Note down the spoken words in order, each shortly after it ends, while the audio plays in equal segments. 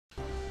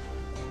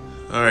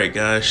Alright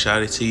guys,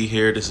 Shotty T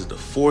here. This is the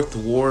fourth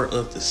war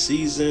of the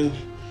season.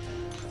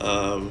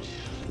 A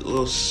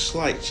little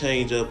slight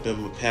change up in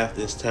my path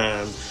this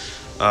time.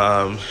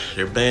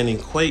 They're banning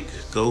Quake,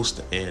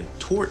 Ghost, and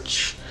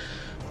Torch,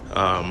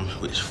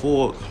 which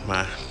foiled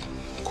my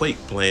Quake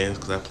plans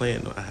because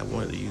I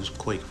wanted to use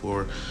Quake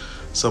for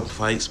some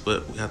fights,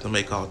 but we have to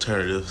make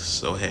alternatives,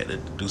 so I had to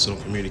do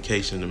some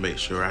communication to make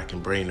sure I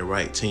can bring the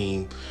right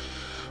team.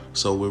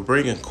 So we're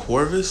bringing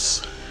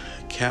Corvus,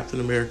 Captain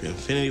America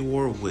Infinity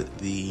War with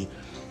the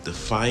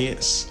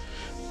Defiance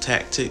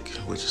tactic,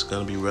 which is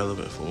going to be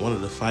relevant for one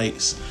of the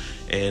fights,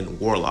 and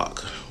Warlock,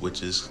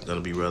 which is going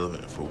to be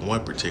relevant for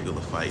one particular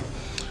fight,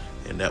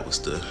 and that was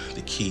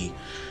the key.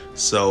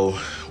 So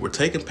we're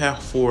taking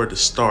path 4 to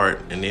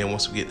start, and then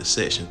once we get to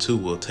section 2,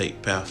 we'll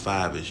take path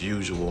 5 as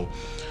usual.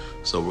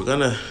 So we're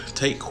gonna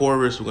take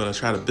Corvus. We're gonna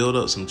try to build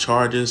up some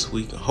charges.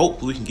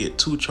 Hopefully we can get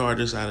 2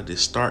 charges out of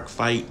this start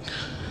fight.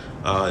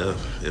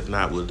 If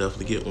not, we'll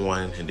definitely get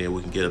 1, and then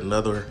we can get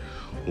another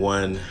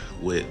one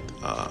with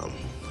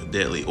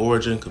Deadly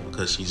Origin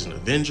because she's an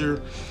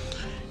Avenger,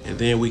 and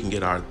then we can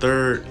get our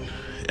 3rd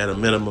at a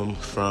minimum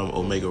from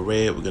Omega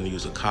Red. We're going to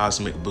use a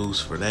cosmic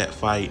boost for that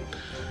fight,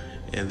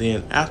 and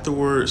then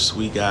afterwards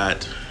we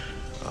got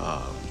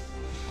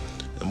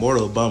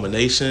Immortal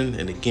Abomination.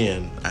 And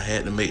again, I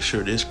had to make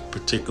sure this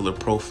particular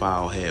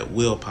profile had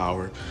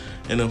willpower,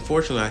 and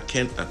unfortunately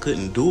I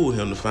couldn't duel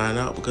him to find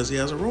out because he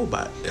has a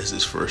robot as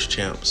his first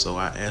champ. So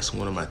I asked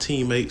one of my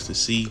teammates to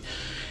see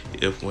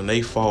if when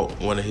they fought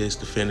one of his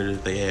defenders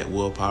they had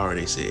willpower.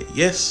 They said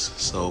yes.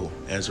 So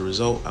as a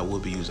result, I will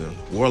be using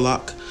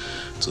Warlock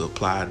to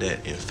apply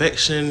that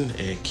infection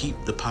and keep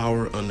the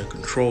power under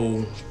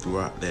control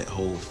throughout that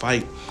whole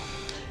fight.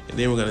 And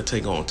then we're going to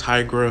take on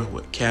Tigra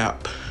with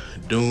Cap,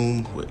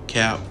 Doom with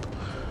Cap,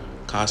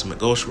 Cosmic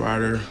Ghost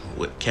Rider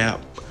with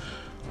Cap.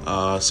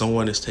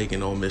 Someone is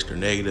taking on Mr.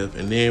 Negative,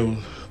 and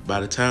then by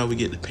the time we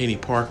get to Penny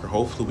Parker,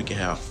 hopefully we can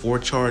have 4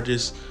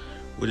 charges.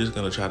 We're just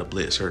gonna try to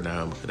blitz her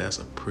down because that's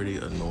a pretty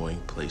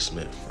annoying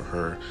placement for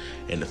her,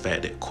 and the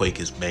fact that Quake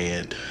is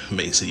banned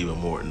makes it even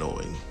more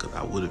annoying because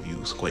I would have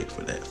used Quake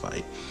for that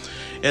fight.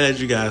 And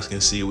as you guys can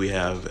see, we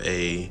have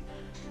a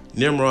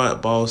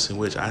Nimrod boss in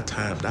which I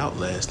timed out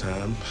last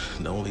time,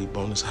 the only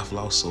bonus I've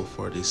lost so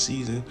far this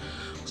season.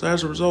 So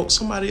as a result,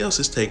 somebody else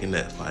is taking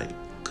that fight.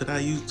 Could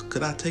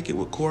I take it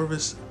with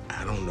Corvus?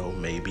 I don't know,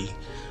 maybe,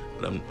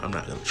 but I'm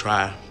not gonna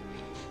try.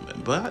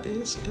 But I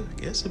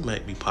guess it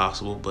might be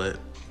possible, but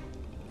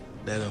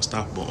that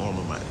unstoppable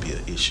armor might be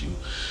an issue.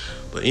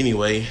 But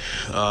anyway,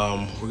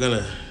 we're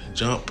gonna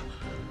jump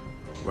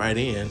right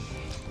in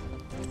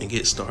and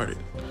get started.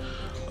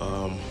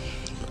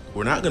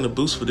 We're not gonna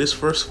boost for this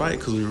first fight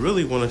because we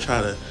really want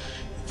to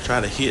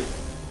try to hit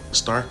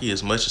Starkey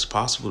as much as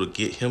possible to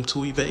get him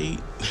to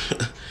evade.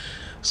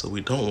 So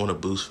we don't want to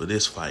boost for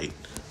this fight.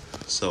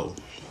 So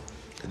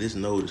this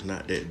node is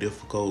not that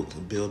difficult to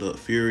build up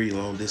Fury,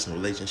 long distance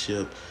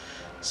relationship.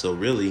 So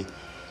really,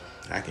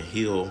 I can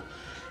heal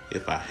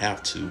if I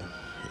have to,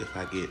 if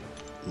I get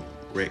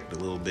wrecked a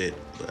little bit,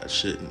 but I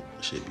should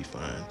be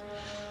fine.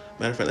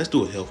 Matter of fact, let's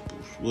do a health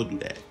boost.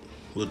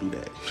 We'll do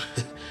that.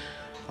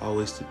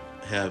 Always to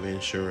have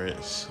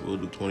insurance. We'll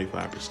do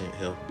 25%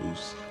 health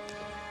boost.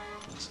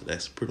 So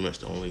that's pretty much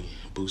the only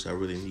boost I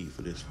really need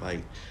for this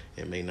fight.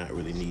 And may not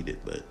really need it,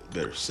 but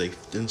better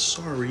safe than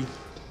sorry.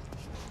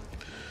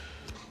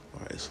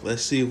 All right, so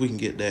let's see if we can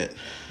get that.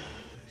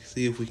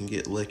 See if we can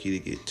get lucky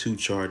to get 2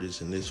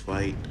 charges in this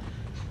fight.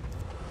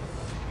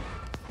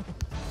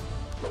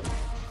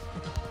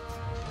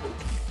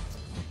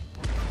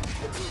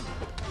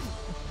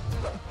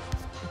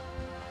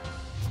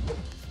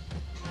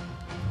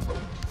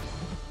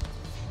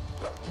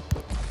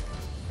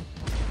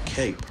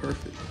 Okay,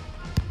 perfect.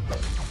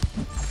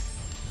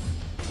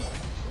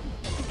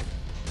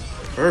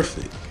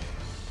 Perfect.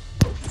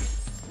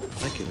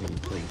 I can even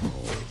play ball.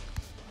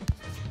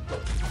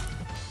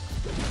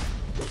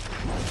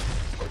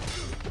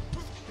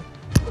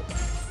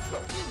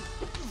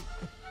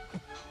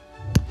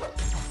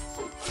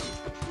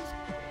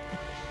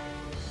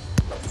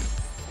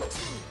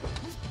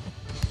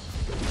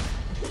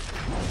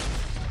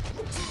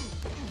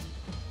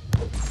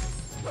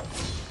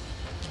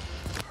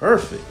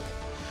 Perfect.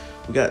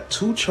 We got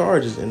 2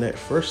 charges in that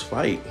first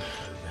fight.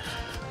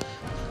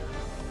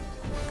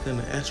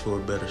 Couldn't ask for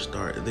a better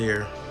start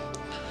there.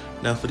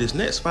 Now for this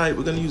next fight,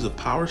 we're gonna use a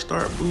power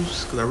start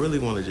boost because I really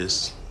want to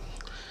just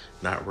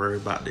not worry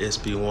about the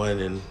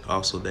SP1 and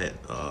also that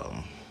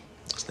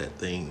what's that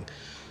thing?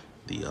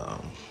 The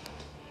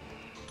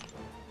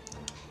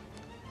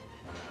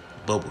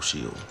bubble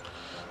shield.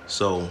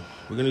 So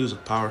we're gonna use a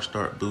power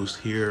start boost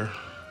here.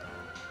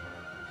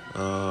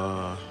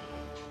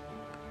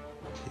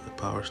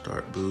 Power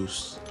start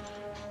boost,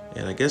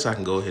 and I guess I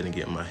can go ahead and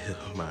get my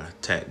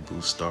attack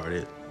boost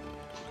started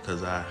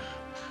because I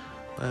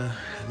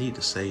need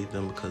to save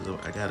them because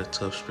I got a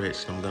tough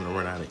stretch and I'm gonna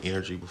run out of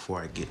energy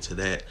before I get to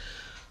that.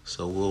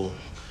 So we'll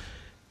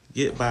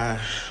get by.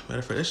 Matter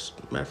of fact,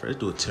 let's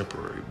do a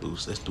temporary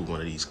boost. Let's do one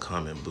of these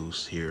common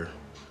boosts here.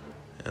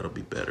 That'll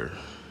be better.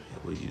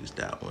 We'll use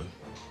that one.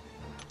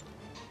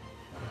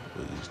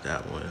 We'll use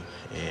that one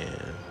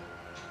and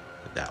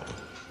that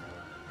one.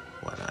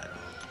 Why not?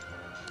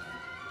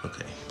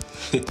 Okay.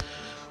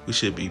 We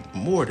should be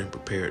more than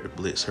prepared to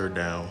blitz her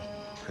down.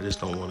 I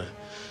just don't want to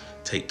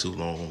take too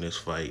long on this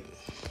fight.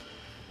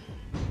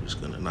 I'm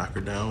just gonna knock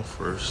her down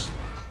first.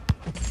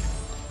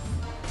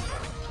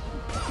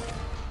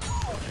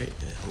 Alright,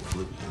 and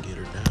hopefully we can get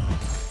her down.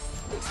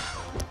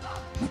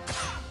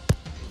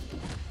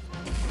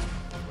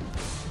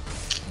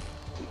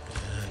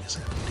 I guess I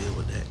have to deal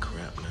with that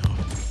crap now.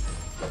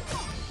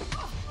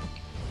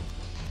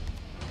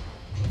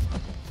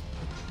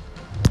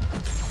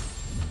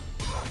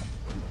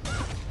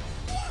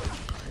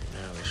 Alright,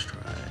 now let's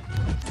try it.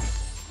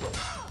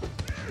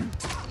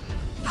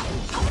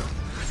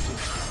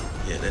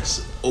 Yeah,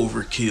 that's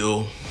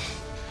overkill.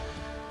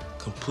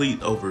 Complete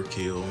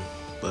overkill.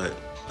 But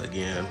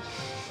again,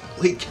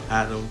 we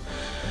got him.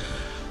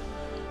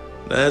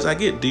 Now, as I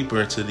get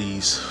deeper into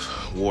these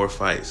war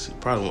fights, you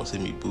probably won't see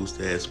me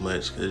boost as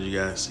much because you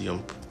guys see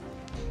I'm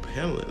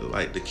handling.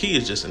 Like, the key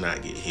is just to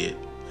not get hit,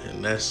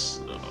 and that's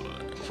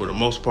for the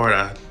most part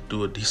I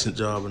do a decent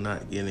job of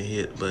not getting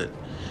hit. But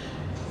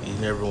you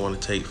never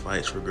want to take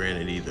fights for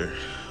granted either,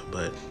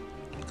 but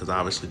because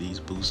obviously these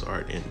boosts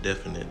aren't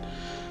indefinite.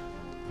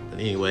 But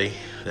anyway,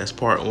 that's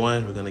part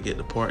one. We're gonna get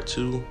to part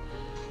two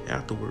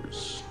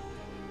afterwards.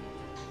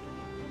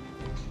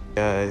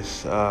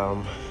 Guys,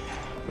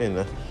 in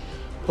the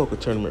poker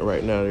tournament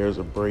right now, there's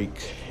a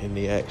break in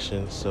the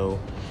action, so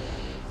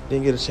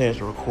didn't get a chance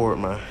to record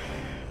my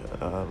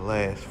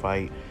last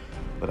fight,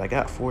 but I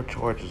got 4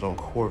 charges on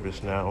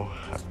Corvus now.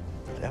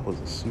 That was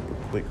a super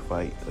quick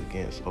fight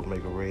against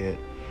Omega Red.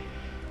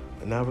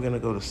 But now we're gonna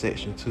go to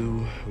section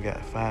 2. We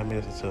got 5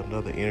 minutes until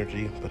another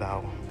energy, but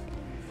I'll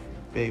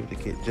be able to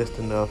get just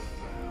enough.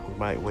 We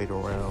might wait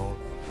around.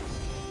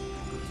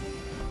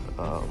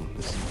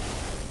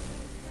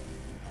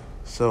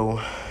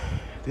 So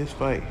this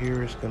fight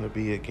here is going to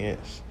be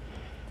against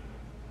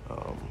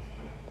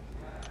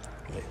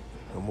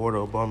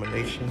Immortal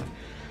Abomination.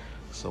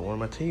 So one of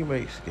my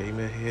teammates gave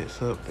me a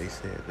heads up. They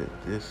said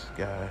that this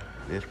guy,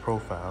 this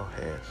profile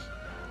has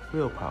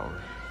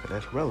willpower. But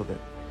that's relevant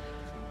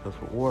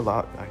because with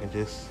Warlock, I can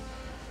just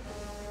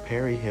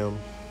parry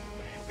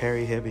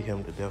heavy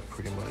him to death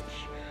pretty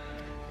much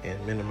and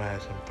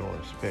minimize him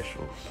throwing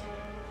specials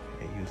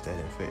and use that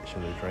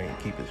infection to drain,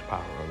 keep his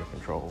power under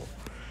control.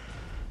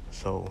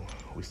 So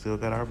we still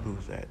got our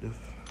boost active,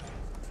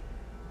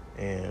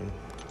 and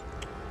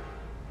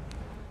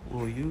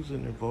we'll use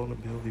an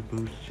invulnerability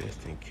boost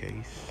just in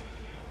case.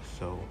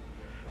 So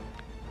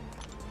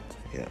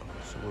yeah,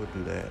 so we'll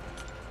do that.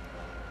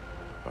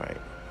 All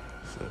right,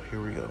 so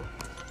here we go.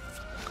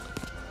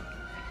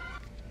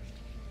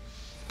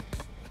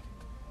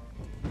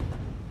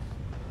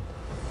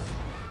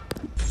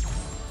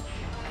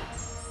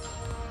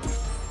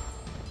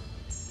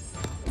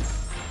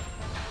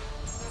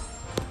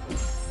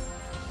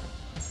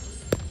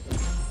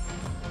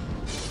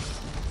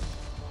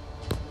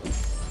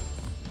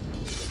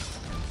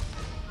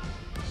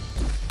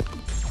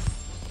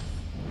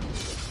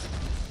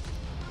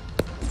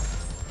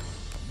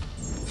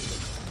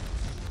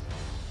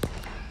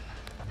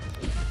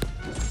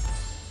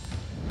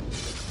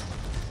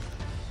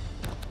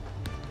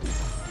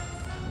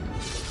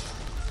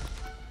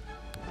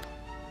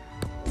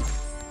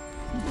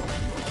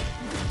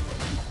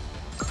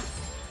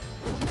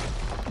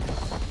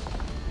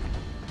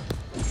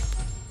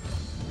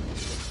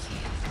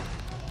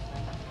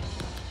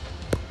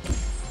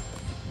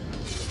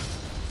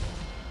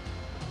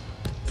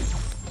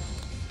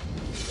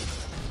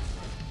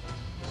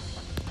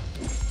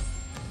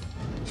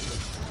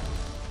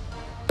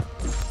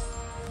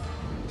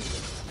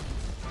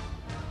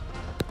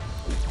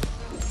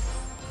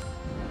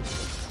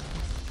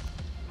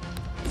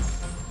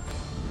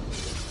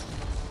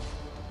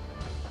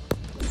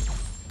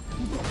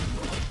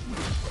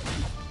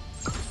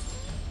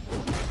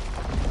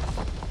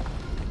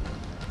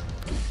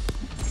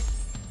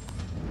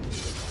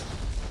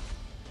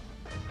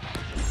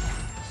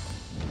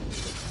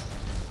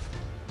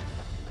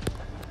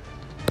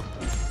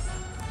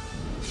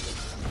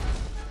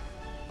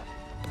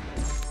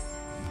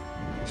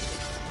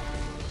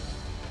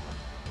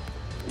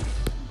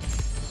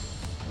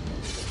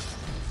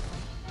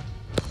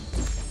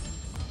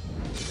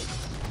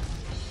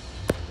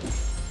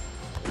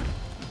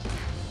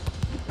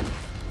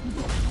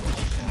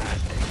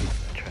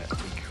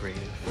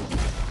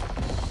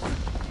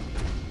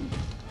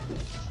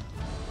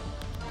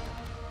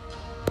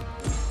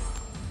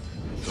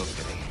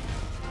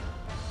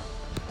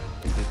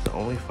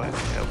 Only fight I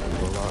have with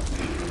Warlock.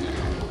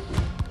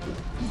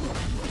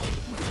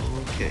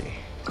 Okay.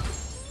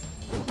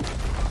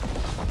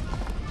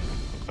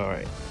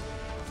 Alright.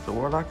 So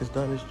Warlock has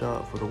done his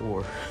job for the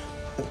war.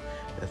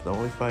 That's the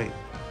only fight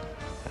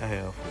I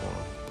have for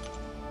him.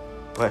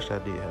 Well, actually, I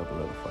did have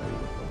another fight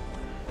with him.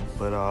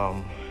 But,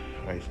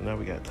 alright, so now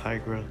we got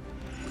Tigra.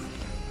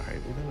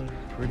 Alright, we're gonna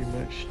pretty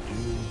much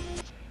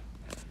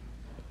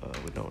do...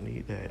 we don't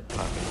need that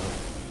popping up.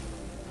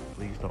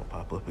 Please don't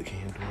pop up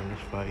again during this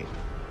fight.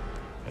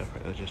 Matter of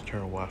fact, let's just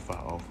turn Wi-Fi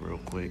off real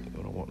quick.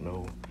 I don't want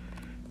no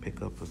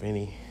pickup of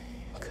any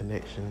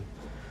connection.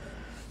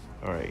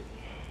 All right,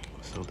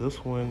 so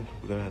this one,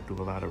 we're gonna have to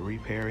do a lot of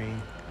repairing,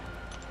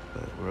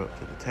 but we're up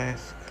to the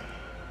task.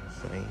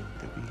 Same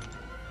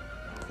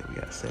that we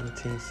got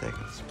 17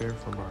 seconds spare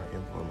from our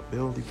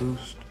invulnerability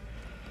boost,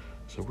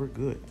 so we're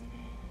good.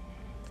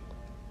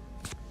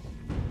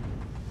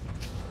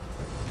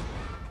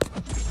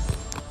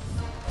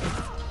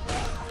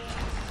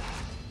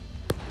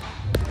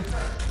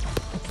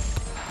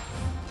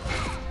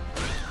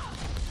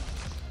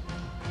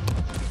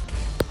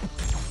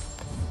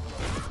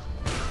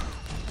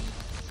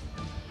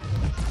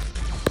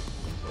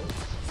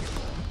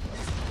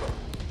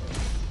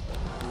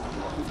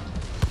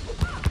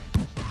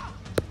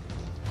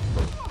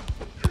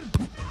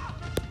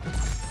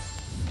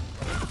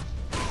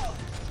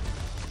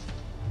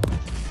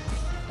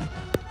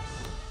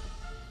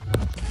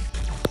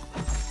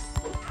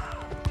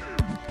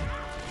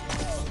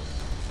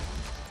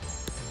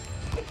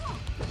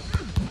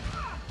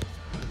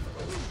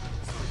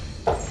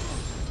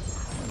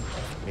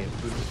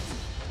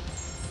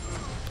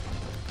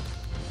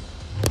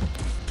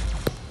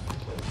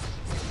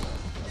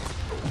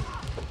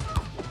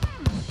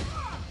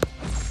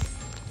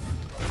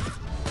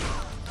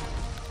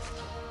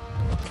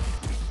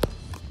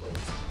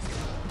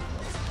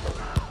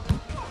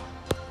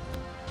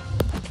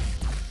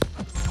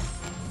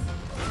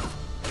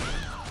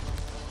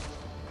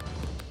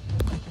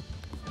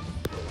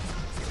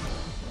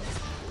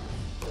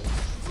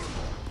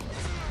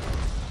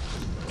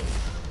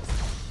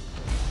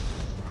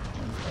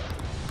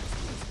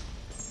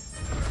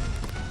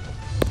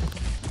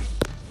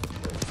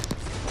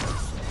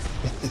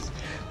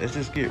 Let's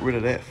just get rid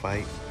of that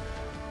fight.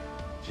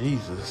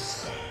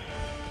 Jesus.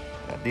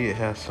 I did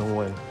have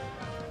someone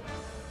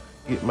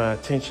get my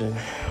attention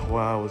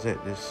while I was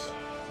at this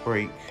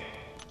break.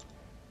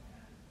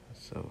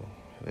 So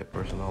that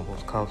person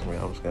almost cost me. I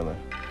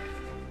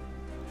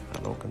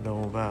don't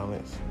condone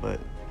violence, but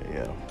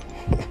yeah.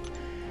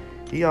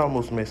 He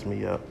almost messed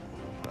me up.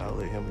 I'll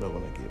let him know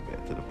when I get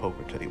back to the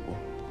poker table.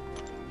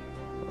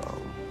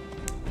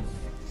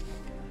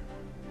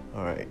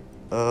 All right.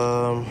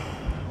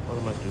 What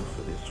am I do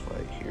for this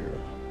fight here?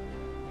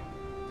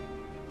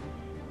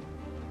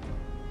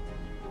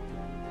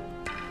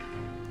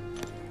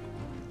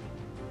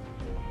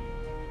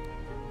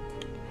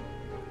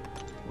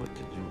 What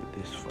to do with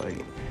this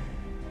fight?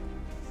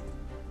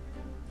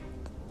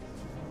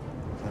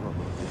 I don't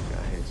know if this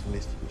guy has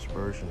Mystic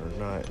Dispersion or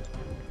not.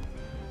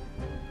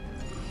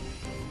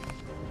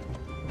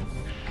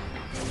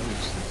 Let me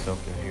see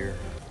something here.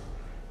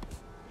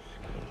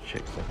 Just gonna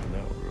check something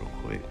out real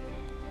quick.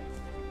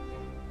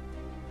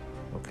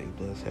 Okay,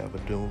 he does have a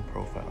Doom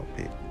profile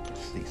pic.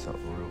 Let's see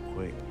something real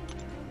quick.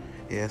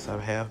 Yes, I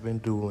have been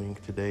dueling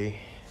today.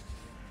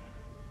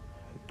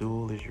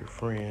 Duel is your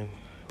friend.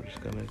 We're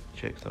just gonna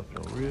check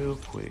something real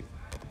quick.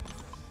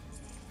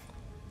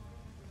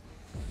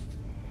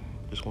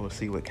 Just want to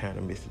see what kind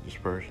of Mystic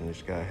Dispersion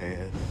this guy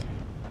has.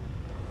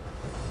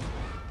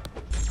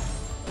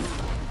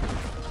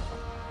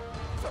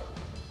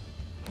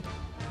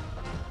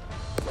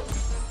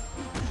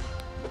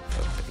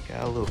 Okay,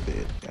 got a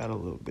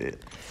little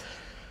bit.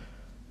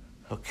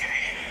 Okay,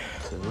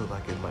 so it looks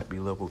like it might be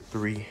level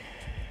 3.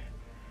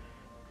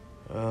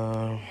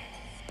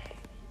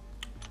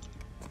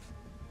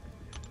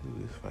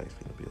 This fight's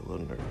gonna be a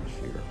little nervous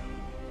here.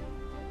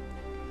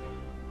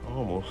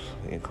 Almost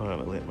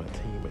inclined to let my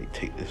teammate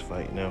take this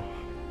fight now.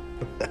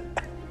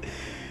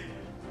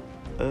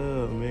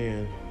 Oh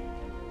man.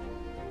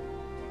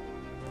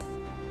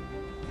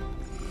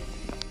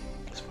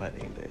 This fight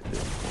ain't that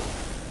difficult.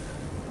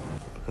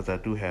 Because I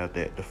do have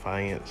that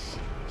Defiance,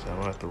 so I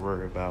don't have to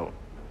worry about,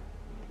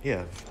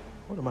 yeah,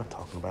 what am I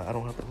talking about? I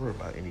don't have to worry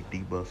about any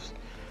debuffs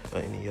or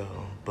any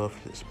buffs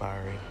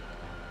expiring.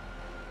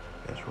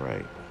 That's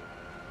right.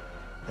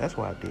 That's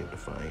why I did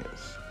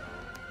Defiance.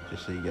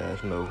 Just so you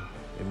guys know,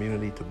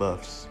 immunity to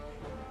buffs.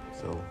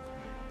 So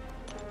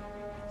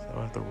I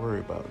don't have to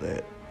worry about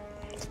that.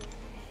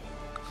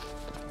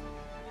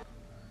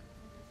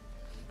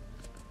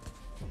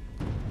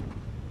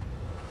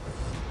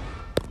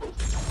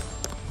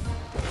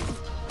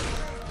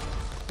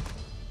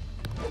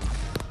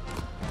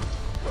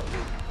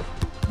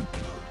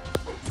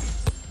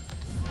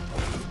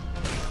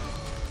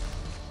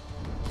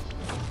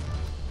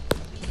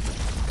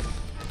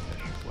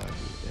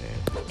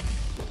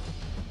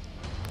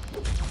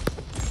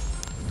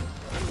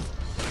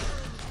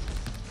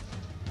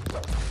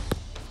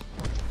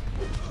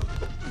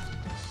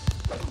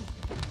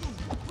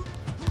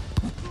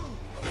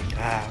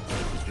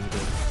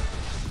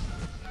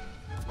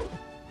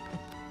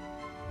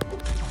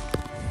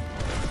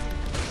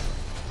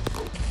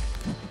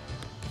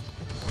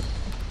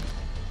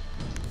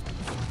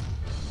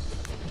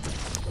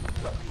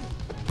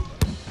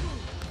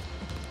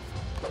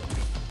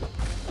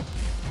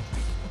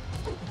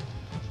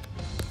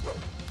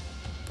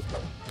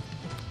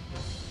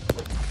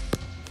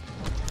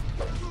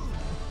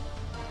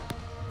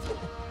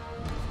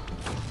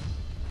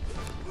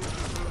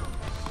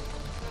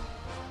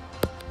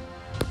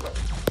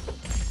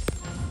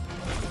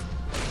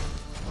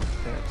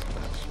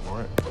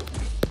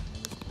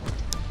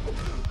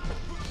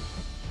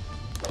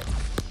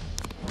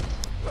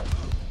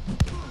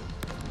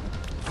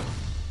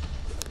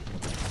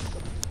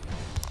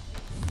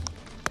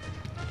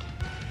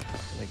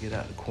 it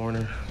out the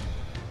corner.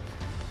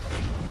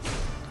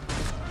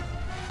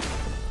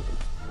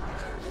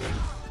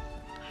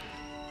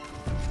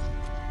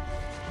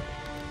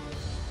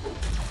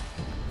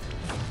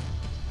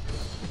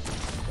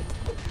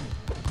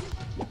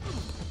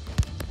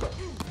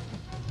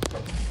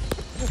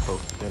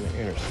 Posted in the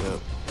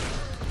intercept.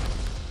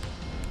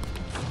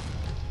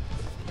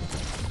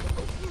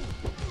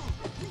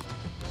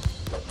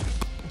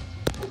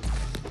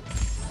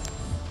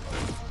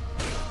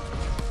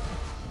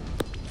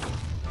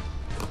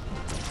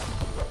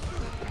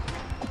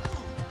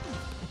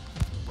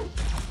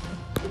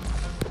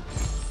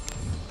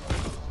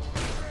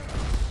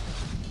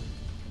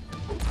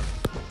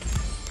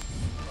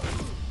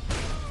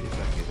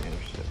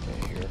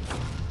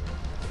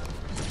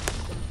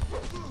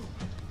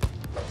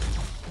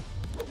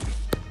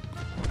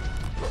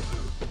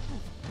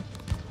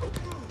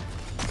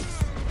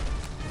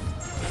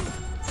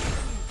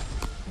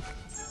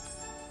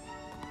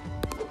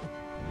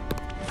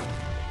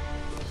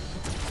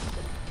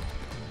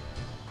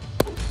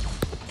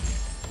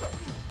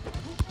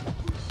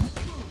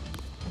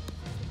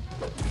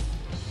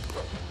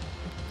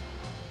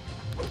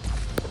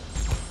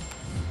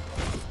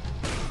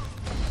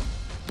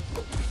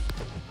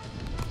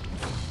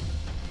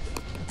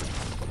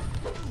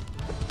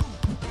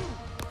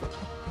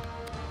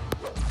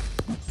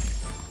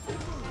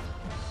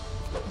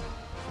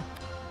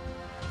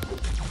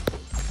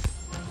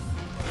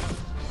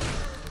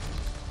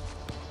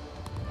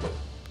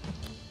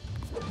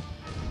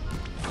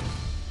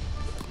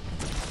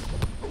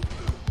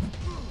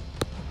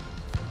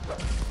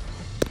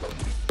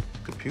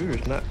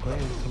 Computer's not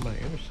playing to my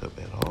intercept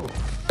at all.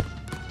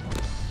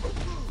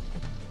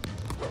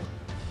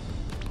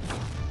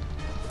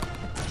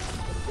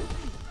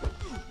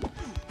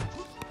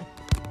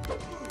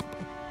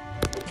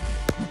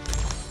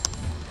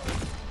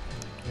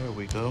 There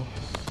we go.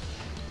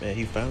 Man,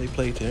 he finally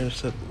played to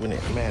intercept when it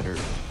mattered.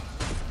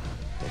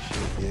 That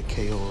should be a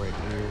KO right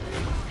there.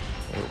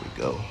 There we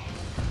go.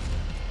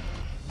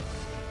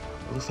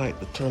 Looks like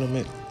the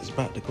tournament is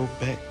about to go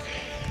back.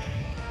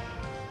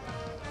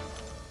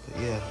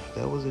 Yeah,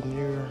 that was a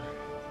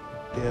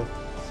near-death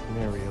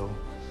scenario.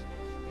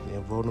 Yeah,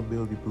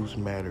 vulnerability boost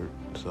mattered.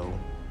 So,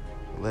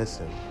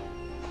 lesson,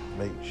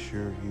 make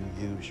sure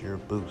you use your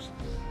boost.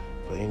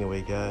 But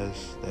anyway,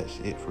 guys, that's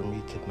it for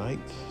me tonight.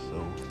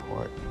 So,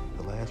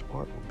 the last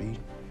part will be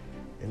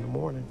in the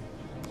morning.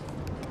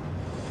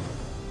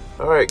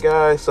 All right,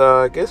 guys.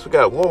 I guess we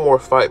got one more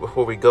fight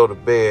before we go to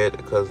bed,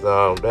 because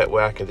that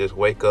way I can just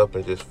wake up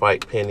and just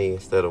fight Penny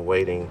instead of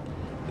waiting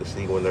to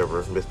see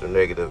whenever Mr.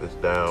 Negative is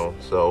down.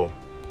 So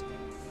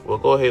we'll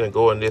go ahead and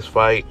go in this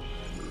fight.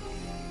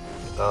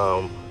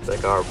 I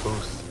think our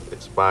boost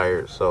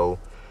expired, so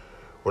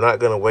we're not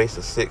going to waste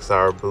a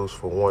 6-hour boost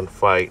for one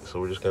fight.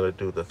 So we're just going to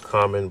do the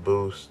common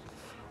boost.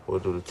 We'll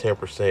do the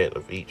 10%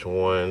 of each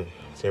one.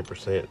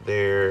 10%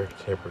 there,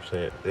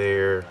 10%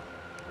 there,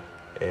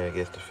 and I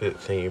guess the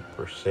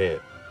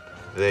 15%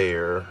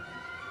 there.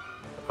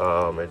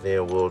 And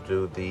then we'll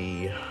do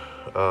the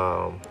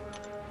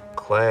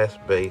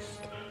class-based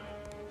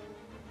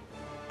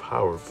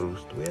power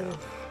boost. Do we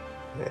have,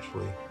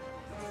 actually,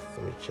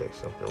 let me check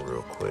something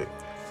real quick.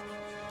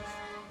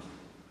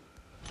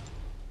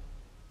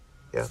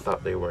 Yeah, I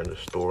thought they were in the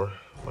store.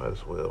 Might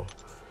as well.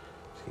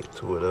 Let's get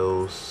 2 of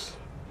those.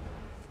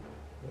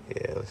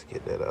 Yeah, let's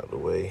get that out of the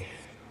way.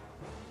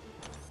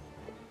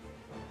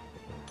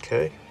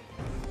 Okay.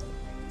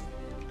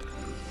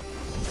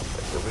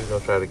 So we're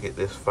gonna try to get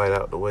this fight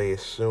out the way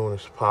as soon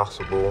as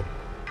possible.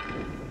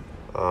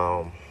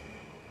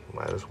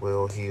 Might as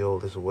well heal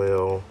as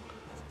well.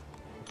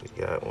 We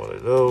got one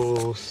of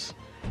those,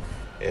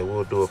 and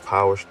we'll do a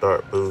power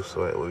start boost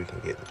so that way we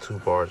can get the 2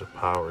 bars of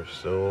power as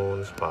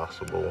soon as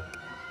possible.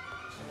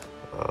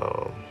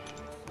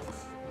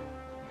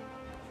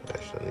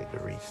 Actually,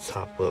 I need to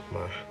top up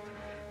my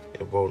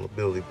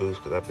invulnerability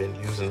boost because I've been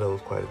using those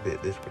quite a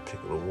bit this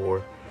particular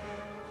war.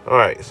 All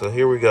right, so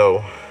here we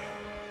go.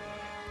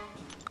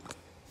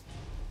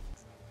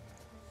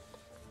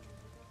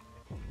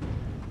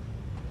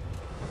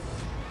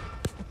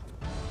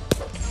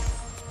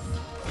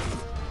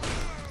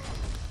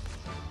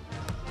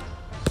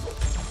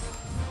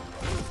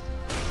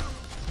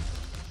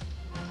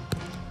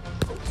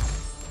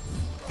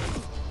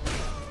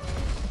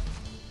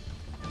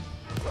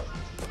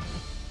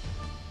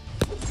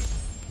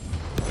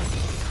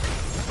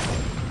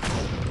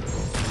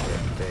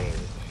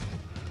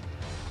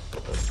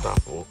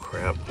 Unstoppable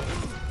crap.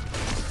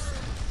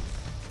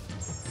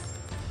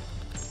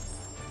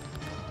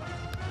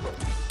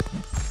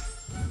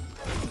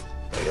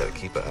 I gotta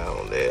keep an eye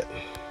on that.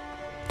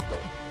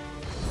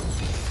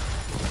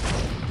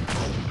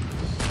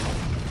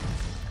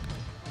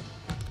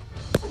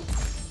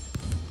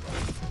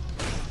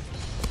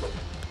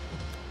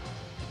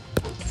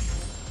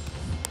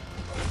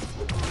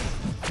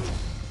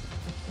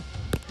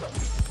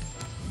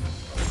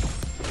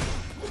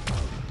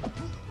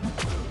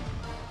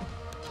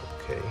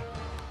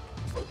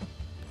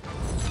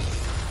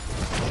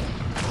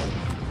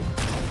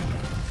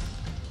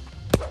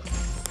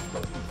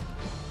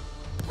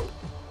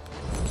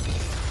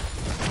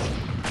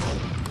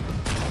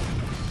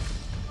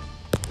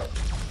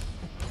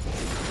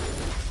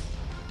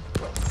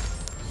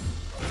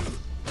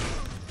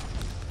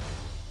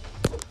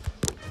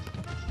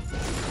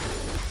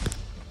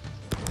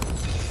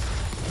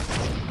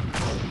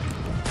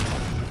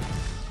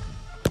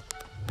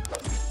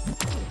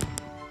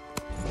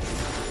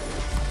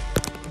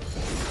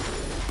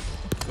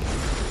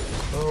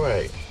 All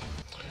right.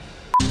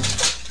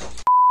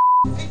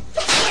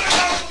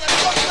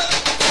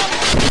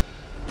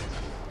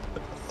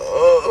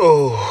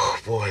 Oh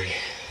boy,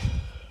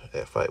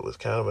 that fight was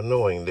kind of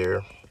annoying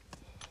there.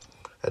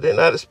 I did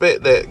not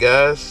expect that,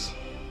 guys.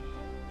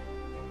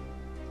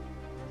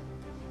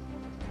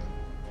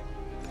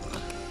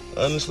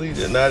 Honestly,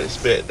 did not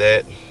expect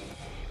that.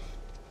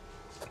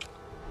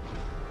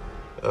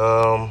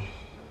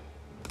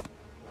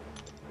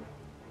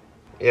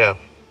 Yeah.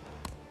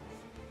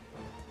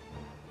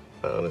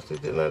 I honestly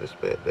did not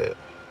expect that.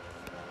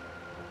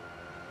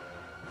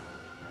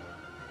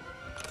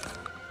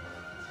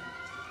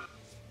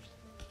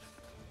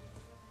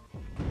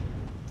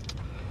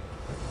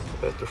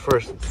 That's the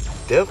first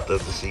death of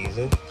the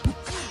season.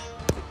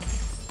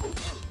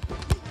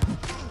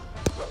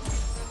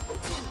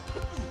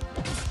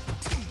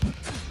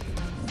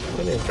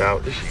 When in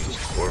doubt, just use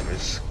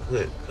Corvus.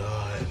 Good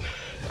God.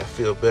 I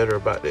feel better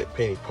about that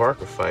Penny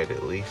Parker fight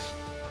at least.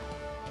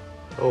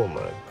 Oh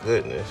my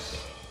goodness.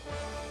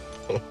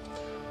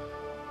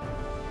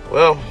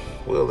 Well,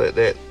 we'll let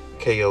that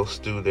KO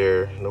stew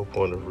there. No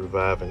point of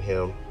reviving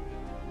him.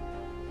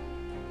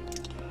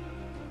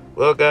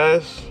 Well,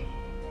 guys,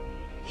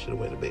 should have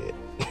went to bed.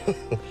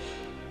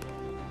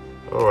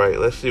 All right,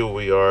 let's see where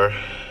we are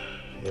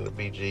in the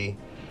BG.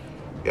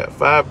 We got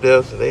 5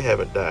 deaths and they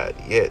haven't died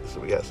yet. So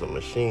we got some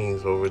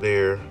machines over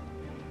there,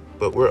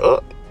 but we're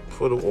up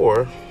for the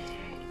war.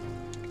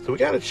 So we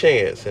got a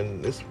chance,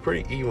 and it's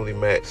pretty evenly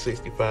matched.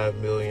 65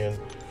 million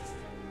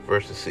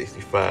versus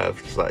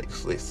 65, it's like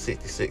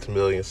 66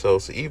 million. So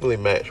it's an evenly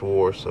matched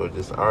war. So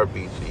just our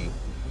BG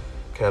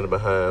kind of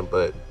behind,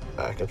 but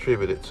I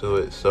contributed to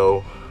it.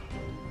 So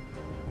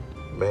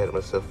mad at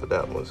myself for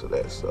that one, so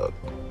that sucked.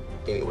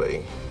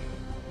 Anyway,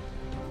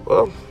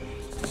 well,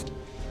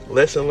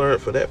 lesson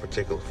learned for that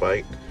particular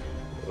fight.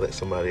 Let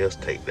somebody else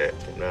take that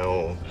from now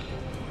on.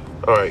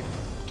 All right,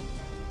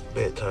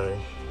 bedtime.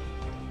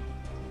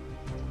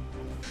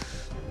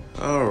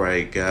 All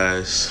right,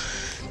 guys,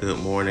 good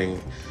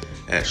morning.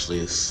 Actually,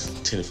 it's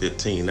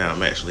 10:15 now.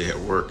 I'm actually at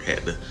work.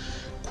 Had to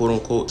quote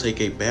unquote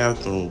take a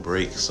bathroom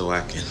break so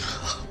I can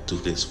do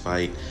this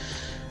fight.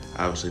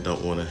 Obviously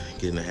don't want to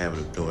get in the habit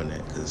of doing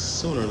that because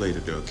sooner or later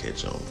they'll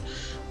catch on.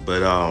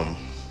 But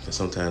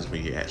sometimes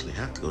when you actually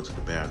have to go to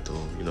the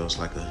bathroom, you know, it's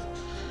like a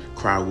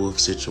cry wolf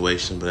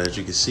situation. But as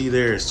you can see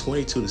there, it's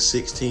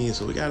 22-16,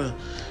 so we got a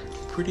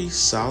pretty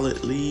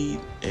solid lead.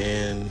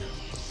 And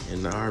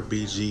in the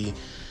RBG,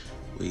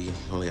 we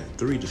only got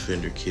 3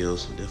 defender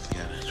kills, so definitely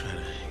gotta try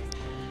to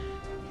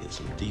get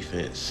some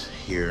defense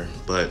here.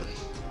 But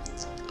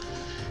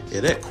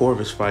yeah, that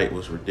Corvus fight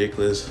was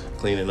ridiculous.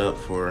 Cleaning up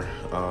for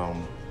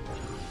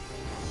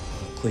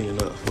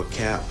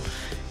Cap,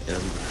 and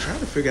I'm trying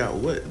to figure out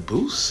what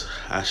boost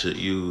I should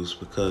use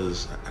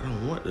because I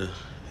don't want the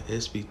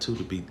SB2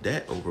 to be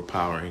that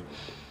overpowering.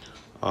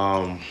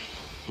 Because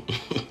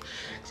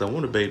I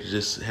want to be able to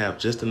just have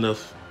just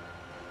enough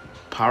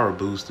power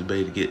boost to be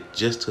able to get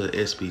just to an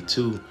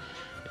SB2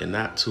 and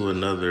not to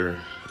another,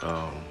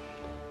 not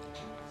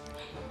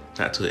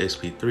to an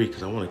SB3,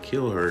 because I want to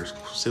kill her as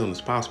soon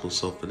as possible.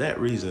 So for that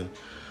reason,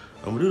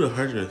 I'm gonna do the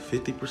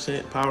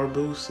 150% power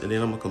boost, and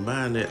then I'm gonna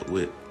combine that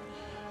with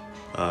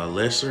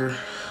lesser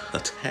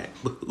attack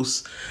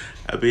boost.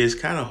 I mean, it's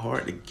kind of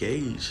hard to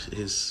gauge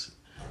his.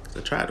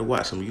 I tried to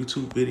watch some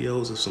YouTube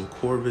videos of some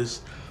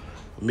Corvus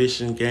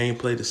mission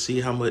gameplay to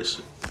see how much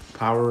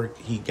power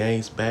he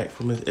gains back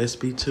from his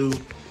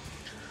SB2.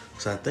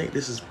 So I think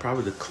this is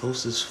probably the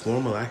closest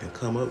formula I can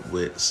come up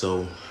with.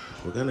 So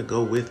we're gonna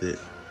go with it.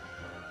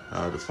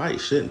 The fight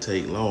shouldn't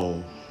take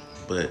long,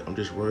 but I'm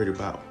just worried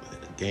about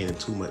gaining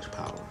too much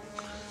power.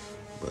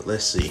 But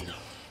let's see.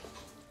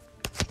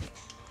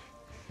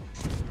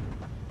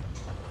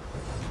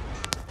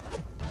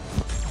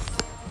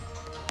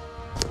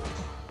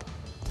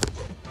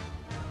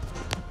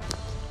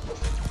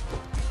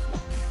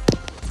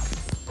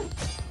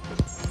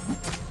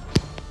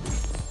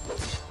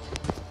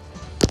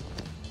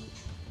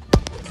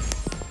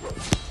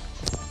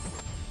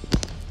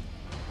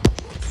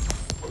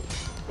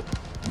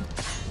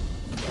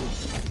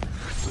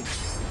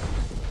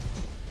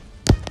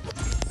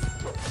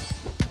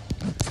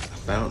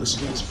 Found the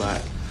sweet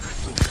spot.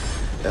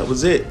 That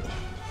was it.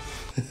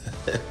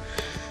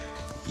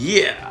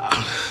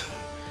 Yeah.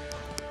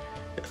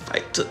 That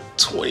fight took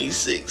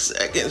 26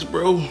 seconds,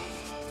 bro.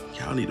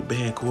 Y'all need to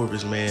ban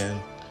Corvus,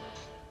 man.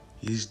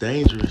 He's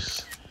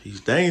dangerous. He's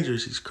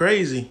dangerous. He's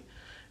crazy.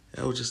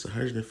 That was just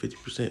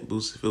 150%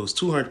 boost. If it was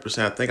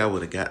 200%, I think I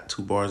would have got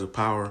 2 bars of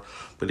power.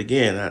 But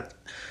again,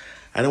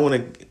 I don't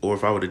want to, or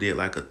if I would have did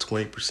like a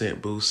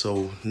 20% boost.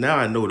 So now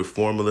I know the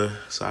formula.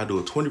 So I do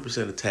a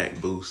 20% attack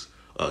boost,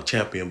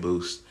 champion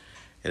boost,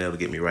 and that'll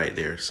get me right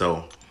there.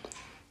 So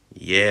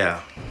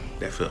yeah,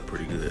 that felt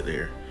pretty good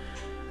there.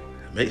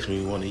 It makes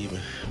me want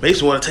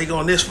to take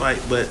on this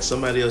fight, but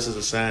somebody else is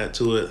assigned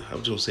to it. I'm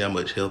just gonna see how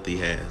much health he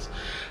has.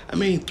 I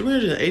mean,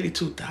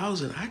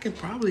 382,000, I can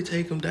probably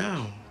take him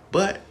down,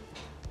 but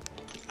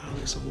I'll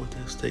let someone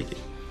else take it.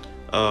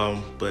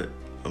 But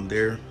I'm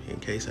there in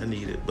case I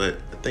need it. But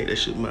I think that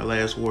should be my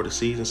last war of the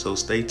season, so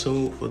stay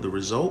tuned for the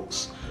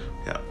results.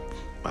 Got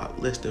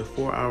about less than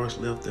 4 hours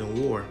left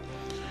in war.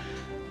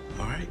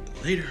 All right,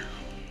 later.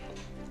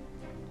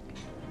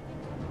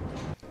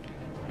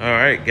 All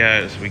right,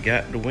 guys, we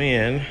got the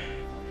win.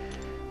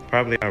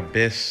 Probably our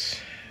best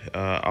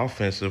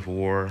offensive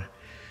war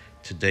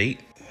to date.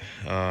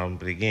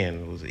 But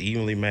again, it was an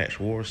evenly matched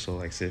war. So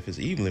like I said, if it's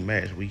evenly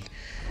matched, we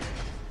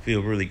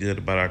feel really good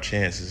about our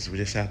chances. We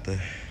just have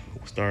to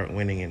start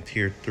winning in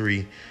tier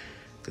 3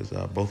 because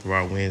both of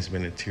our wins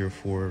been in tier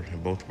 4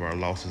 and both of our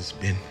losses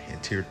been in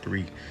tier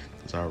 3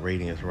 because our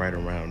rating is right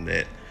around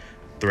that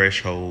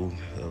threshold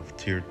of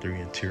tier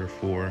 3 and tier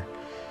 4.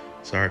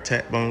 So our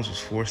attack bonus was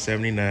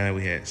 479.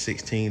 We had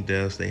 16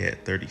 deaths. They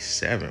had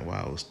 37.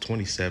 Wow, it was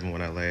 27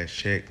 when I last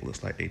checked.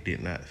 Looks like they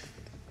did not.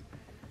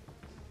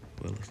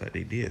 Well, looks like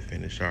they did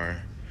finish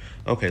our.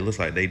 Okay, looks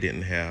like they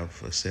didn't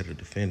have a set of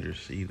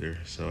defenders either.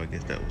 So I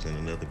guess that was in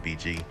another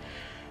BG.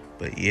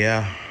 But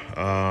yeah,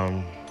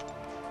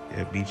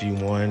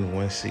 BG1,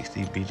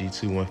 160,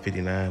 BG2,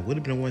 159. Would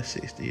have been a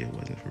 160 if it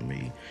wasn't for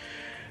me.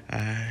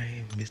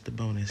 I missed the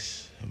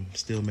bonus. I'm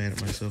still mad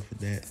at myself for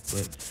that,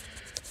 but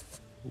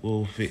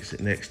we'll fix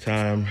it next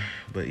time.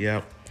 But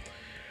yeah.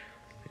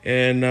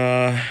 And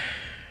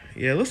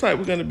yeah, looks like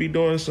we're gonna be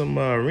doing some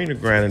arena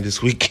grinding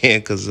this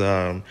weekend because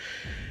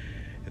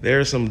there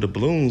are some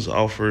doubloons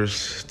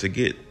offers to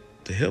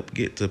help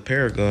get to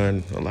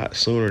Paragon a lot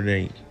sooner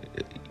than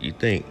you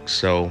think.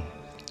 So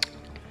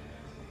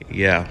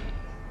yeah.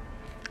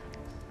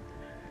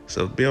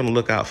 So be on the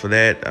lookout for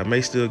that. I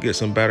may still get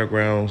some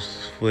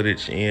Battlegrounds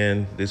footage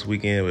in this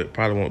weekend, but it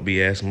probably won't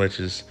be as much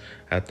as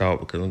I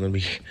thought because I'm going to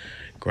be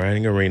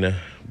grinding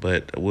arena.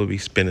 But I will be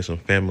spending some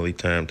family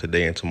time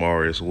today and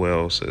tomorrow as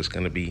well. So it's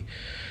going to be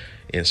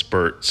in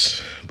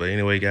spurts. But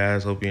anyway,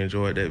 guys, hope you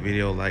enjoyed that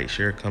video. Like,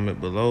 share, comment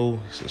below,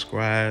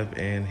 subscribe,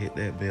 and hit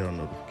that bell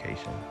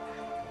notification.